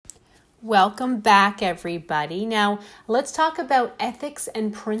Welcome back, everybody. Now, let's talk about ethics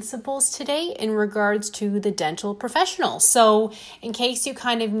and principles today in regards to the dental professional. So, in case you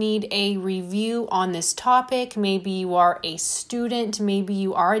kind of need a review on this topic, maybe you are a student, maybe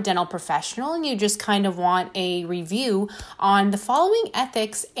you are a dental professional, and you just kind of want a review on the following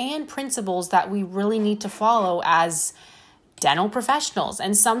ethics and principles that we really need to follow as dental professionals.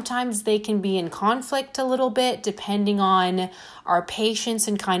 And sometimes they can be in conflict a little bit depending on our patients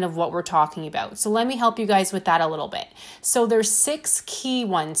and kind of what we're talking about. So let me help you guys with that a little bit. So there's 6 key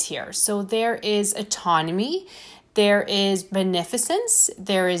ones here. So there is autonomy, there is beneficence,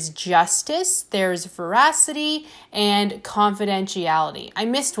 there is justice, there's veracity, and confidentiality. I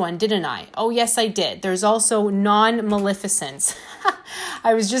missed one, didn't I? Oh, yes, I did. There's also non-maleficence.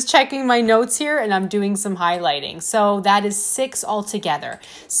 I was just checking my notes here and I'm doing some highlighting. So that is 6 altogether.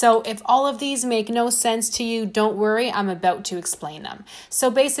 So if all of these make no sense to you, don't worry, I'm about to explain them.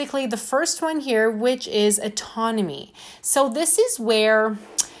 So basically the first one here, which is autonomy. So this is where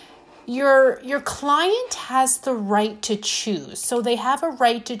your client has the right to choose. So they have a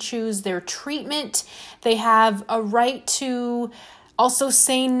right to choose their treatment. They have a right to also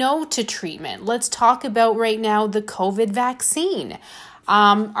say no to treatment. Let's talk about right now the COVID vaccine.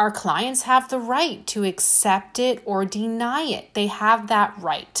 Our clients have the right to accept it or deny it. They have that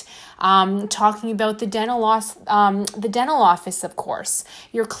right. Talking about the dental office, of course,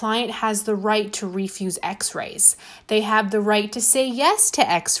 your client has the right to refuse x-rays. They have the right to say yes to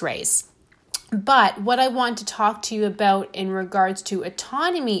x-rays. But what I want to talk to you about in regards to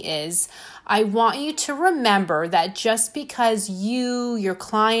autonomy is I want you to remember that just because you, your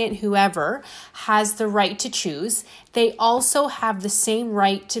client, whoever, has the right to choose, they also have the same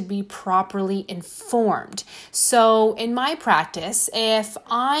right to be properly informed. So in my practice, if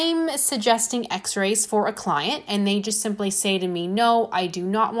I'm suggesting x-rays for a client and they just simply say to me, no, I do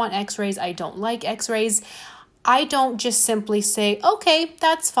not want x-rays, I don't like x-rays, I don't just simply say, okay,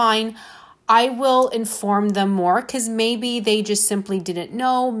 that's fine. I will inform them more because maybe they just simply didn't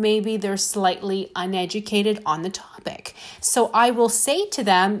know. Maybe they're slightly uneducated on the topic. So I will say to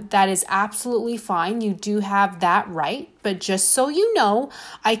them, that is absolutely fine. You do have that right. But just so you know,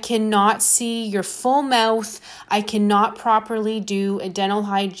 I cannot see your full mouth. I cannot properly do a dental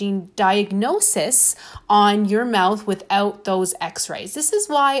hygiene diagnosis on your mouth without those x-rays. This is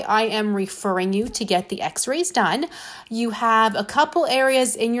why I am referring you to get the x-rays done. You have a couple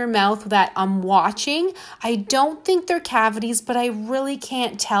areas in your mouth that I'm watching. I don't think they're cavities, but I really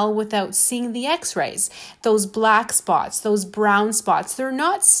can't tell without seeing the x-rays. Those black spots, those brown spots, they're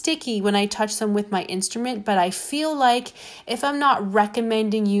not sticky when I touch them with my instrument, but I feel like if I'm not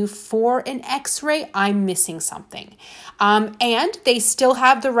recommending you for an x-ray, I'm missing something. And they still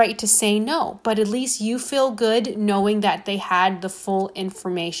have the right to say no, but at least you feel good knowing that they had the full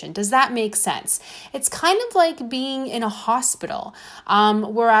information. Does that make sense? It's kind of like being in a hospital,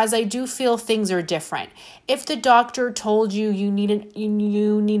 whereas I do feel things are different. If the doctor told you you need an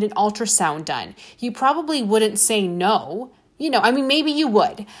ultrasound done, you probably wouldn't say no. Maybe you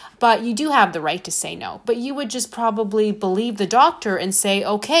would, but you do have the right to say no. But you would just probably believe the doctor and say,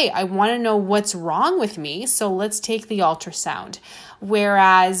 okay, I want to know what's wrong with me, so let's take the ultrasound.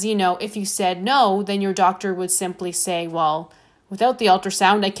 Whereas, if you said no, then your doctor would simply say, well, without the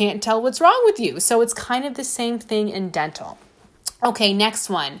ultrasound, I can't tell what's wrong with you. So it's kind of the same thing in dental. Okay,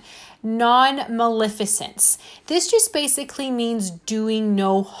 next one. Non-maleficence. This just basically means doing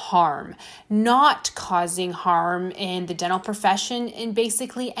no harm, not causing harm in the dental profession in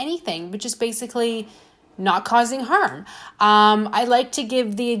basically anything, but just basically not causing harm. I like to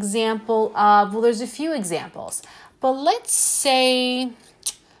give the example of, there's a few examples, but let's see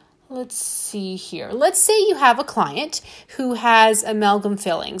here. Let's say you have a client who has amalgam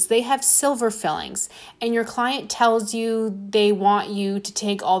fillings. They have silver fillings, and your client tells you they want you to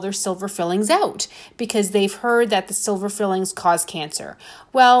take all their silver fillings out because they've heard that the silver fillings cause cancer.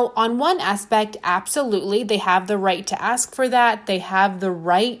 Well, on one aspect, absolutely, they have the right to ask for that. They have the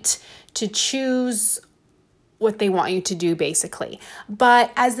right to choose what they want you to do, basically.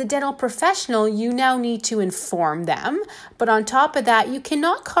 But as the dental professional, you now need to inform them. But on top of that, you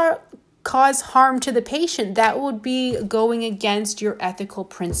cannot cause harm to the patient. That would be going against your ethical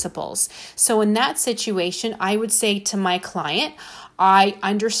principles. So in that situation, I would say to my client, I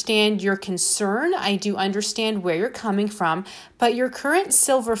understand your concern. I do understand where you're coming from, but your current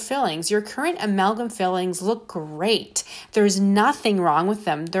silver fillings, your current amalgam fillings look great. There's nothing wrong with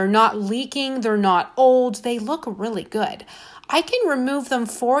them. They're not leaking. They're not old. They look really good. I can remove them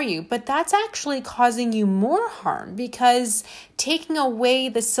for you, but that's actually causing you more harm because taking away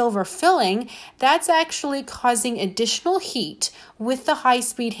the silver filling, that's actually causing additional heat with the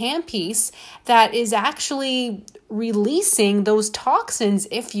high-speed handpiece that is actually releasing those toxins,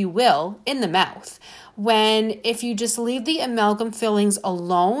 if you will, in the mouth. When if you just leave the amalgam fillings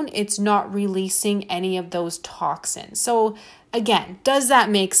alone, it's not releasing any of those toxins. So again, does that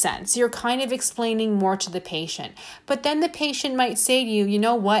make sense? You're kind of explaining more to the patient. But then the patient might say to you, you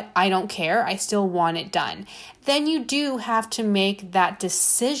know what? I don't care. I still want it done. Then you do have to make that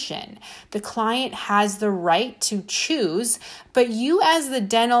decision. The client has the right to choose, but you as the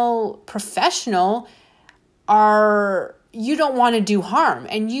dental professional you don't want to do harm.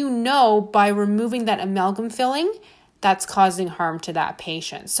 And you know by removing that amalgam filling, that's causing harm to that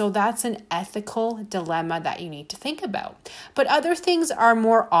patient. So that's an ethical dilemma that you need to think about. But other things are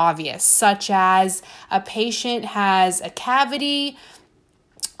more obvious, such as a patient has a cavity.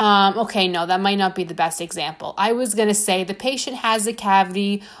 Okay, no, that might not be the best example. I was going to say the patient has a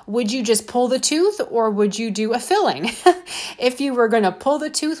cavity. Would you just pull the tooth or would you do a filling? If you were going to pull the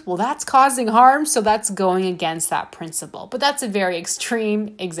tooth, well, that's causing harm. So that's going against that principle. But that's a very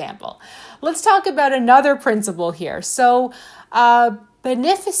extreme example. Let's talk about another principle here. So,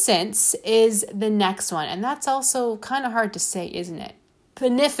 beneficence is the next one. And that's also kind of hard to say, isn't it?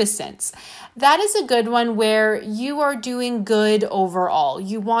 Beneficence. That is a good one where you are doing good overall.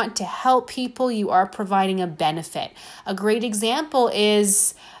 You want to help people. You are providing a benefit. A great example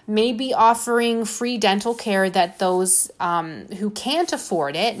is maybe offering free dental care that those who can't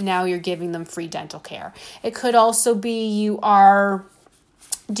afford it, now you're giving them free dental care. It could also be you are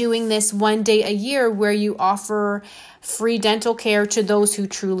doing this one day a year where you offer free dental care to those who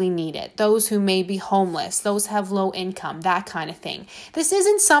truly need it, those who may be homeless, those have low income, that kind of thing. This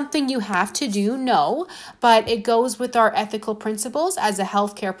isn't something you have to do, no, but it goes with our ethical principles. As a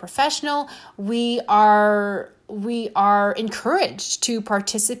healthcare professional, we are encouraged to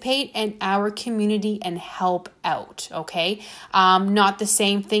participate in our community and help out, okay? Not the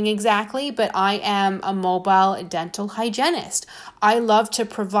same thing exactly, but I am a mobile dental hygienist. I love to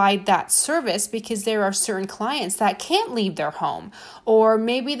provide that service because there are certain clients that can't leave their home, or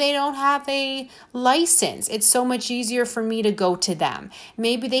maybe they don't have a license. It's so much easier for me to go to them.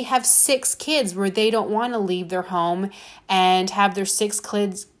 Maybe they have 6 kids where they don't want to leave their home and have their 6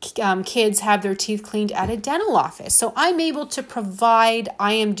 kids have their teeth cleaned at a dental office. So I'm able to provide,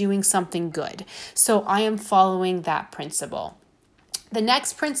 I am doing something good. So I am following that principle. The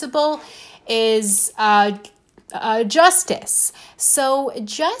next principle is justice. So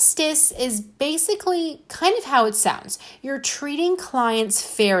justice is basically kind of how it sounds. You're treating clients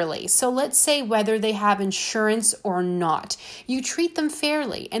fairly. So let's say whether they have insurance or not, you treat them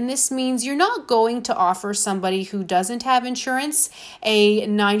fairly. And this means you're not going to offer somebody who doesn't have insurance a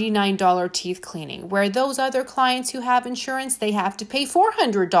 $99 teeth cleaning, where those other clients who have insurance, they have to pay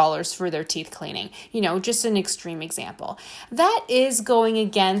 $400 for their teeth cleaning. Just an extreme example. That is going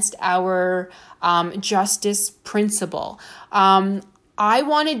against our justice principle. I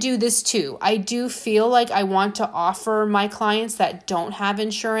want to do this too. I do feel like I want to offer my clients that don't have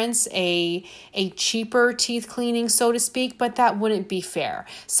insurance a cheaper teeth cleaning, so to speak, but that wouldn't be fair.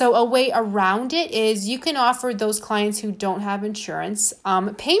 So a way around it is you can offer those clients who don't have insurance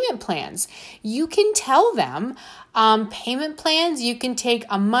payment plans. You can tell them payment plans, you can take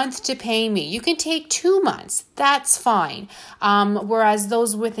a month to pay me. You can take 2 months. That's fine. Whereas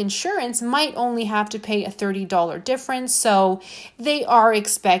those with insurance might only have to pay a $30 difference. So they are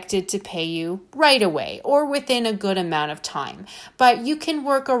expected to pay you right away or within a good amount of time. But you can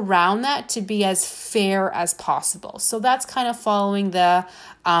work around that to be as fair as possible. So that's kind of following the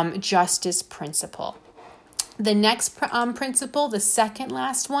justice principle. The next principle, the second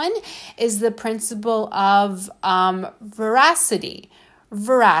last one, is the principle of veracity.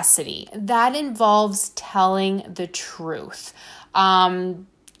 Veracity. That involves telling the truth.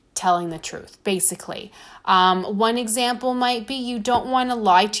 Telling the truth, basically. One example might be you don't want to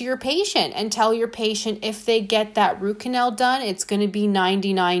lie to your patient and tell your patient if they get that root canal done, it's going to be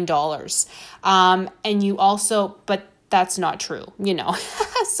 $99. And you also, but that's not true,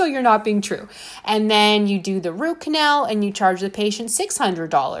 so you're not being true. And then you do the root canal and you charge the patient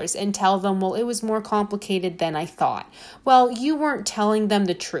 $600 and tell them, well, it was more complicated than I thought. Well, you weren't telling them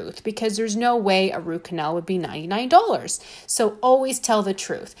the truth because there's no way a root canal would be $99. So always tell the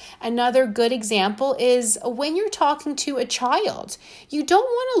truth. Another good example is when you're talking to a child, you don't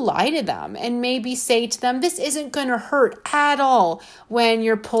want to lie to them and maybe say to them, this isn't going to hurt at all when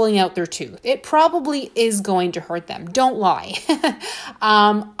you're pulling out their tooth. It probably is going to hurt them. Don't lie.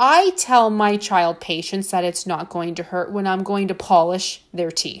 I tell my child patients that it's not going to hurt when I'm going to polish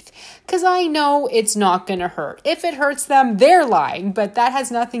their teeth because I know it's not going to hurt. If it hurts them, they're lying, but that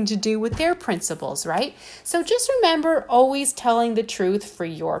has nothing to do with their principles, right? So just remember always telling the truth for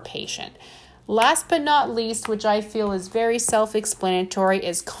your patient. Last but not least, which I feel is very self-explanatory,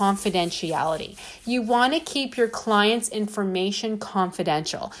 is confidentiality. You want to keep your client's information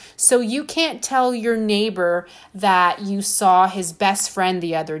confidential. So you can't tell your neighbor that you saw his best friend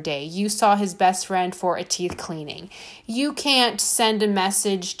the other day. You saw his best friend for a teeth cleaning. You can't send a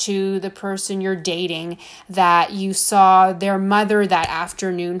message to the person you're dating that you saw their mother that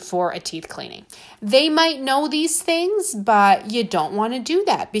afternoon for a teeth cleaning. They might know these things, but you don't want to do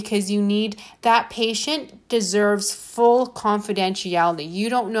that because you need that patient deserves full confidentiality. You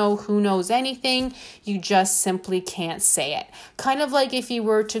don't know who knows anything. You just simply can't say it. Kind of like if you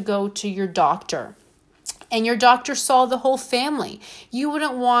were to go to your doctor and your doctor saw the whole family. You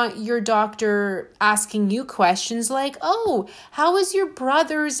wouldn't want your doctor asking you questions like, oh, how is your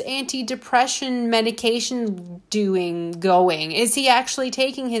brother's antidepressant medication going? Is he actually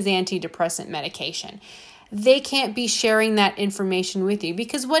taking his antidepressant medication? They can't be sharing that information with you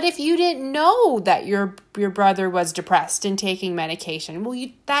because what if you didn't know that your brother was depressed and taking medication? Well,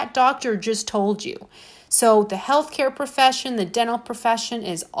 that doctor just told you. So the healthcare profession, the dental profession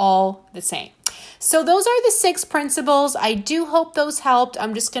is all the same. So those are the 6 principles. I do hope those helped.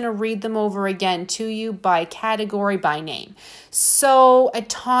 I'm just going to read them over again to you by category, by name. So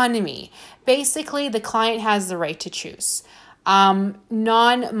autonomy. Basically, the client has the right to choose.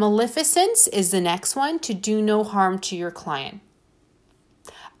 Non-maleficence is the next one, to do no harm to your client.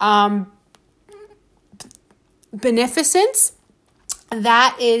 Beneficence,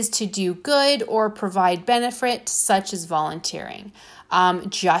 that is to do good or provide benefit, such as volunteering.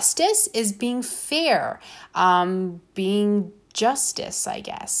 Justice is being fair, being justice, I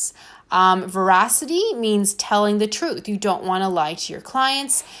guess. Veracity means telling the truth. You don't want to lie to your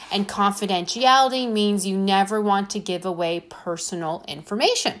clients. And confidentiality means you never want to give away personal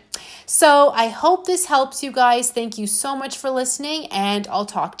information. So I hope this helps you guys. Thank you so much for listening, and I'll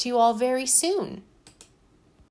talk to you all very soon.